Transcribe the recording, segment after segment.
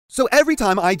So every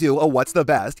time I do a what's the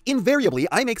best, invariably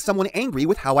I make someone angry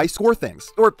with how I score things,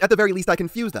 or at the very least I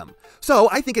confuse them. So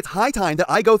I think it's high time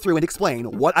that I go through and explain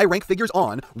what I rank figures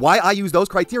on, why I use those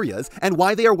criterias, and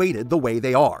why they are weighted the way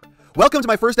they are. Welcome to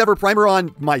my first ever primer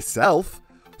on myself.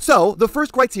 So, the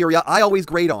first criteria I always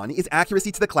grade on is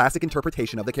accuracy to the classic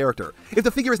interpretation of the character. If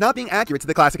the figure is not being accurate to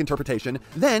the classic interpretation,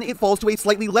 then it falls to a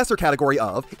slightly lesser category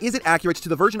of, is it accurate to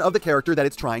the version of the character that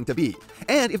it's trying to be?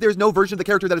 And if there's no version of the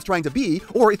character that it's trying to be,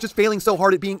 or it's just failing so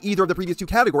hard at being either of the previous two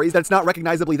categories that it's not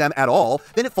recognizably them at all,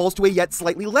 then it falls to a yet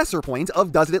slightly lesser point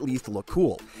of does it at least look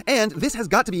cool? And this has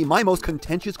got to be my most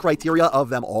contentious criteria of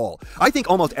them all. I think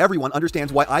almost everyone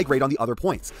understands why I grade on the other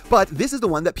points, but this is the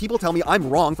one that people tell me I'm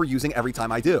wrong for using every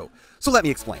time I do. So let me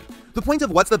explain. The point of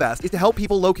what's the best is to help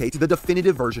people locate the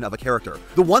definitive version of a character.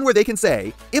 The one where they can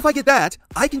say, if I get that,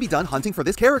 I can be done hunting for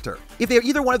this character. If they are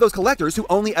either one of those collectors who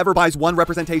only ever buys one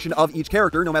representation of each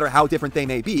character, no matter how different they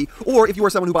may be, or if you are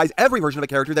someone who buys every version of a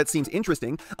character that seems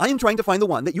interesting, I am trying to find the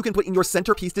one that you can put in your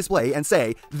centerpiece display and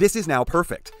say, this is now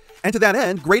perfect. And to that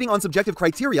end, grading on subjective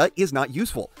criteria is not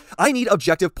useful. I need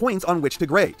objective points on which to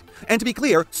grade. And to be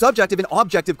clear, subjective and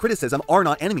objective criticism are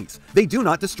not enemies. They do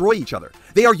not destroy each other.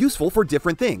 They are useful for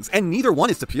different things, and neither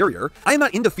one is superior. I am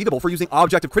not indefeatable for using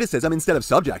objective criticism instead of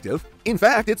subjective. In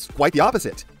fact, it's quite the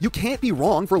opposite. You can't be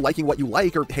wrong for liking what you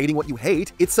like or hating what you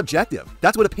hate. It's subjective.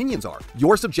 That's what opinions are.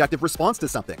 Your subjective response to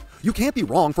something. You can't be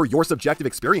wrong for your subjective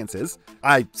experiences.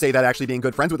 I say that actually being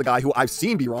good friends with a guy who I've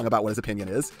seen be wrong about what his opinion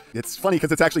is. It's funny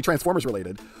because it's actually Transformers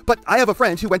related. But I have a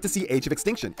friend who went to see Age of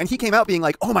Extinction, and he came out being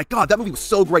like, oh my god, that movie was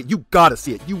so great, you gotta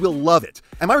see it, you will love it.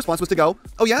 And my response was to go,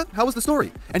 oh yeah, how was the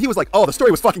story? And he was like, oh, the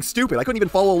story was fucking stupid, I couldn't even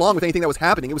follow along with anything that was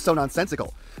happening, it was so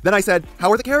nonsensical. Then I said,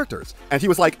 how are the characters? And he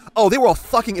was like, oh, they were all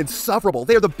fucking insufferable,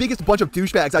 they are the biggest bunch of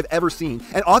douchebags I've ever seen,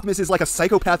 and Optimus is like a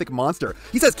psychopathic monster.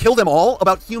 He says kill them all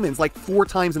about humans like 4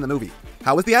 times in the movie.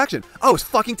 How was the action? Oh, it was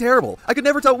fucking terrible. I could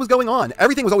never tell what was going on.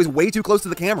 Everything was always way too close to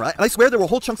the camera, and I swear there were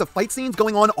whole chunks of fight scenes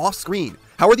going on off screen.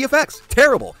 How were the effects?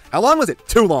 Terrible. How long was it?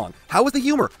 Too long. How was the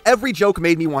humor? Every joke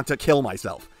made me want to kill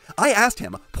myself. I asked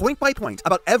him, point by point,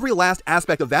 about every last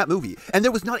aspect of that movie, and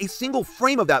there was not a single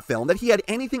frame of that film that he had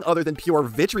anything other than pure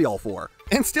vitriol for.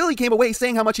 And still he came away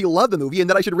saying how much he loved the movie and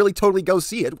that I should really totally go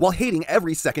see it, while hating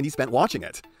every second he spent watching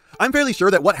it. I'm fairly sure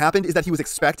that what happened is that he was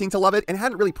expecting to love it and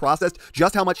hadn't really processed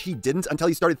just how much he didn't until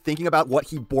he started thinking about what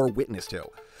he bore witness to.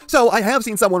 So I have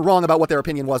seen someone wrong about what their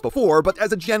opinion was before, but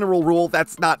as a general rule,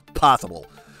 that's not possible.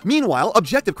 Meanwhile,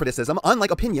 objective criticism,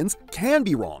 unlike opinions, can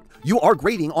be wrong. You are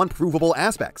grading on provable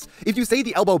aspects. If you say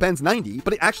the elbow bends 90,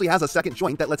 but it actually has a second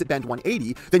joint that lets it bend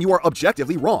 180, then you are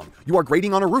objectively wrong. You are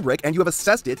grading on a rubric and you have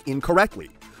assessed it incorrectly.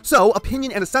 So,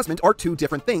 opinion and assessment are two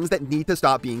different things that need to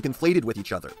stop being conflated with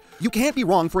each other. You can't be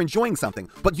wrong for enjoying something,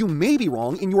 but you may be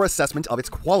wrong in your assessment of its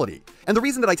quality. And the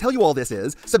reason that I tell you all this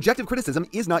is, subjective criticism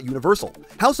is not universal.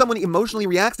 How someone emotionally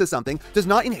reacts to something does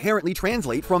not inherently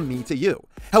translate from me to you.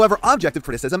 However, objective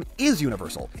criticism is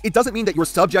universal. It doesn't mean that your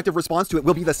subjective response to it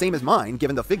will be the same as mine,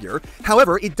 given the figure.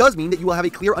 However, it does mean that you will have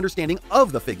a clear understanding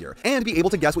of the figure, and be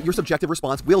able to guess what your subjective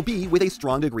response will be with a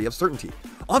strong degree of certainty.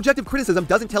 Objective criticism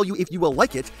doesn't tell you if you will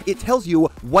like it, it tells you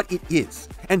what it is.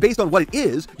 And based on what it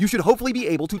is, you should hopefully be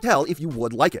able to tell if you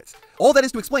would like it. All that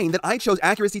is to explain that I chose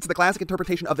accuracy to the classic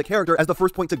interpretation of the character as the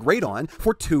first point to grade on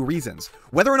for 2 reasons.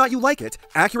 Whether or not you like it,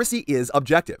 accuracy is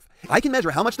objective. I can measure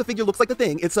how much the figure looks like the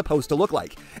thing it's supposed to look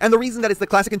like. And the reason that it's the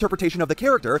classic interpretation of the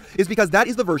character is because that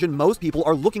is the version most people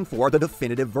are looking for the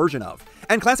definitive version of.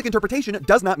 And classic interpretation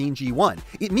does not mean G1.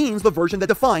 It means the version that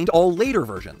defined all later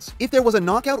versions. If there was a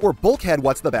knockout or bulkhead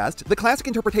what's the best, the classic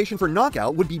interpretation for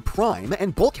knockout would be prime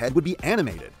and bulkhead would be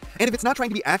animated. And if it's not trying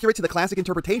to be accurate to the classic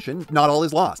interpretation, not all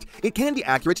is lost. It can be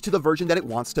accurate to the version that it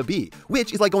wants to be,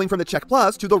 which is like going from the check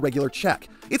plus to the regular check.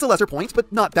 It's a lesser point,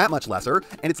 but not that much lesser,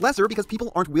 and it's lesser because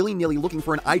people aren't willy-nilly looking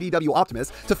for an IDW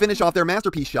Optimus to finish off their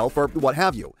masterpiece shelf or what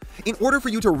have you. In order for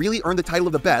you to really earn the title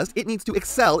of the best, it needs to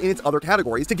excel in its other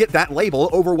categories to get that label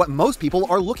over what most people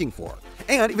are looking for.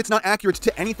 And if it's not accurate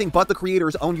to anything but the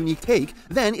creator's own unique take,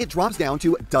 then it drops down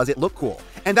to does it look cool?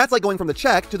 And that's like going from the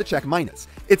check to the check minus.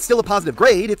 It's still a positive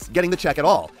grade, it's getting the check at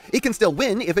all. It can still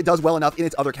win if it does well enough in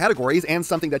its other categories and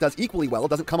something that does equally well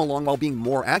doesn't come along while being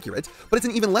more accurate, but it's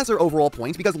an even lesser overall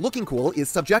point because looking cool is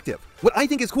subjective. What I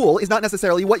think is cool is not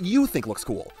necessarily what you think looks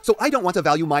cool, so I don't want to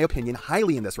value my opinion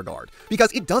highly in this regard,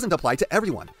 because it doesn't apply to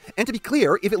everyone. And to be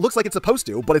clear, if it looks like it's supposed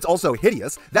to, but it's also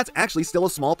hideous, that's actually still a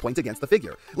small point against the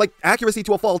figure. Like, accuracy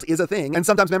to a fault is a thing, and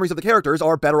sometimes memories of the characters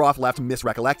are better off left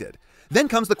misrecollected. Then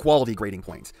comes the quality grading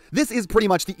point. This is pretty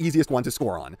much the easiest one to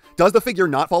score on. Does the figure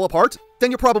not fall apart?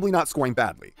 Then you're probably not scoring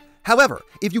badly. However,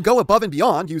 if you go above and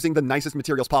beyond using the nicest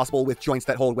materials possible with joints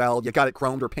that hold well, you got it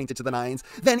chromed or painted to the nines,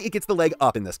 then it gets the leg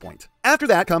up in this point. After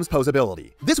that comes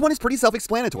posability. This one is pretty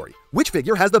self-explanatory. Which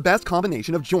figure has the best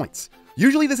combination of joints?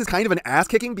 Usually this is kind of an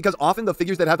ass-kicking because often the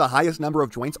figures that have the highest number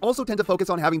of joints also tend to focus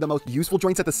on having the most useful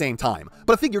joints at the same time.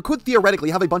 But a figure could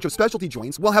theoretically have a bunch of specialty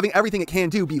joints while having everything it can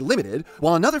do be limited,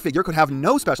 while another figure could have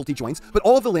no specialty joints, but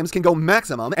all of the limbs can go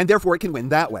maximum and therefore it can win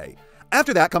that way.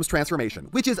 After that comes transformation,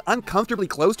 which is uncomfortably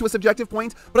close to a subjective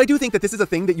point, but I do think that this is a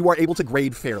thing that you are able to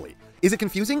grade fairly. Is it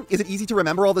confusing? Is it easy to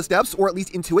remember all the steps, or at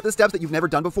least intuit the steps that you've never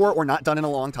done before or not done in a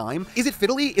long time? Is it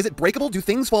fiddly? Is it breakable? Do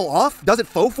things fall off? Does it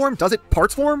faux form? Does it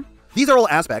parts form? These are all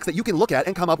aspects that you can look at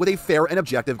and come up with a fair and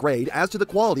objective grade as to the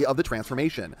quality of the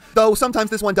transformation, though sometimes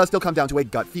this one does still come down to a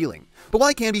gut feeling. But while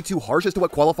I can be too harsh as to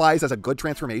what qualifies as a good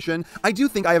transformation, I do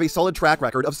think I have a solid track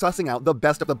record of sussing out the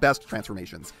best of the best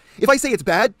transformations. If I say it's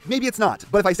bad, maybe it's not,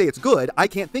 but if I say it's good, I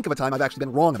can't think of a time I've actually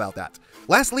been wrong about that.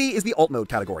 Lastly is the alt mode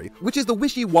category, which is the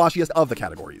wishy-washiest of the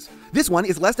categories. This one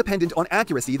is less dependent on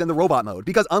accuracy than the robot mode,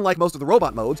 because unlike most of the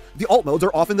robot modes, the alt modes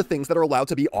are often the things that are allowed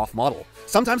to be off-model.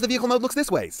 Sometimes the vehicle mode looks this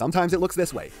way, sometimes it looks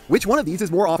this way. Which one of these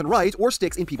is more often right or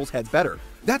sticks in people's heads better?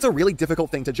 That's a really difficult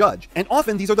thing to judge, and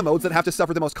often these are the modes that have to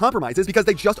suffer the most compromises because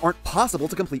they just aren't possible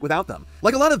to complete without them.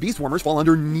 Like a lot of beast warmers fall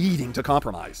under needing to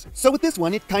compromise. So with this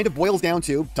one, it kind of boils down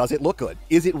to, does it look good?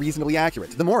 Is it reasonably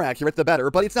accurate? The more accurate, the better,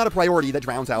 but it's not a priority that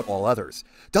drowns out all others.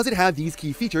 Does it have these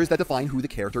key features that define who the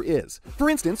character is? For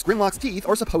instance, Grimlock's teeth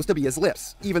are supposed to be his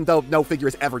lips. Even though no figure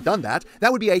has ever done that,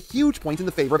 that would be a huge point in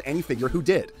the favor of any figure who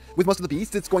did. With most of the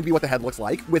beasts, it's going to be what the head looks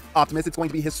like. With Optimus, it's going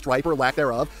to be his stripe or lack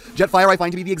thereof. Jetfire I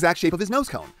find to be the exact shape of his nose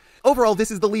cone. Overall, this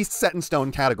is the least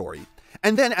set-in-stone category.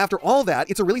 And then after all that,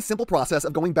 it's a really simple process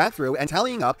of going back through and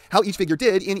tallying up how each figure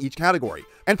did in each category.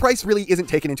 And price really isn't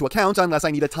taken into account unless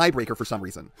I need a tiebreaker for some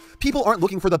reason. People aren't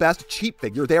looking for the best cheap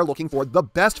figure, they are looking for the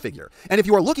best figure. And if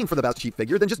you are looking for the best cheap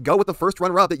figure, then just go with the first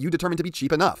runner-up that you determine to be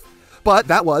cheap enough. But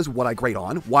that was what I grade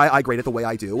on, why I grade it the way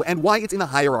I do, and why it's in the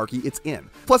hierarchy it's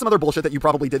in. Plus some other bullshit that you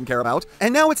probably didn't care about.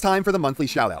 And now it's time for the monthly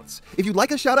shoutouts. If you'd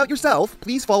like a shoutout yourself,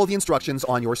 please follow the instructions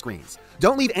on your screens.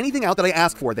 Don't leave anything out that I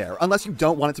ask for there, unless you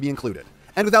don't want it to be included.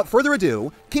 And without further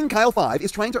ado, King Kyle 5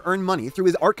 is trying to earn money through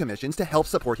his art commissions to help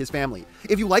support his family.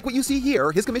 If you like what you see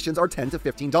here, his commissions are $10 to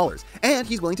 $15, and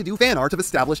he's willing to do fan art of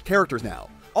established characters now.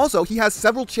 Also, he has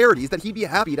several charities that he'd be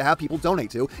happy to have people donate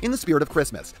to in the spirit of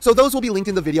Christmas, so those will be linked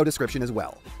in the video description as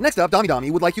well. Next up,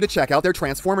 Dami would like you to check out their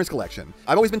Transformers collection.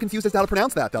 I've always been confused as to how to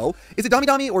pronounce that though. Is it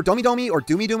Dami or Domi or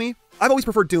Doomy? I've always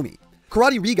preferred Doomy.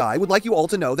 Karate Re-Guy would like you all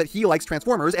to know that he likes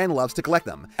Transformers and loves to collect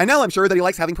them. And now I'm sure that he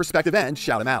likes having PerspectiveEnd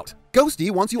shout him out. Ghosty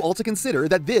wants you all to consider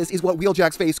that this is what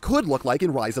Wheeljack's face could look like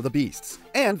in Rise of the Beasts.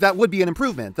 And that would be an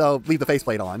improvement, though leave the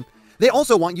faceplate on. They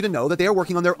also want you to know that they are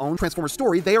working on their own Transformers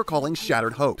story they are calling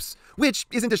Shattered Hopes, which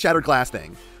isn't a shattered glass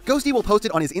thing. Ghosty will post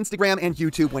it on his Instagram and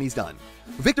YouTube when he's done.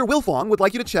 Victor Wilfong would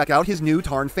like you to check out his new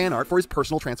Tarn fan art for his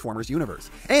personal Transformers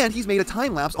universe, and he's made a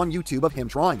time-lapse on YouTube of him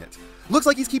drawing it. Looks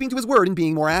like he's keeping to his word and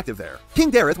being more active there.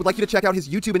 King Dareth would like you to check out his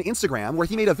YouTube and Instagram where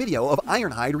he made a video of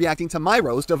Ironhide reacting to my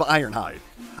roast of Ironhide.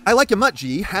 I Like Ya Mutt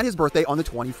G had his birthday on the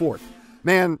 24th.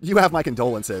 Man, you have my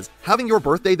condolences. Having your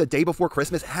birthday the day before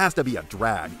Christmas has to be a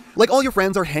drag. Like, all your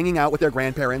friends are hanging out with their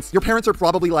grandparents. Your parents are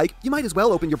probably like, you might as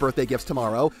well open your birthday gifts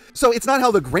tomorrow. So it's not how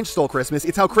the Grinch stole Christmas,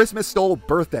 it's how Christmas stole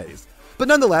birthdays. But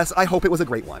nonetheless, I hope it was a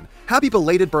great one. Happy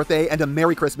belated birthday and a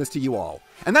Merry Christmas to you all.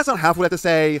 And that's not half what I have to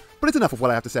say, but it's enough of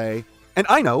what I have to say. And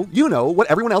I know, you know,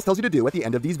 what everyone else tells you to do at the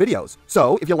end of these videos.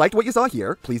 So, if you liked what you saw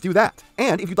here, please do that.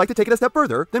 And if you'd like to take it a step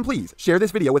further, then please share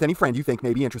this video with any friend you think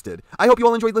may be interested. I hope you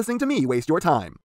all enjoyed listening to me waste your time.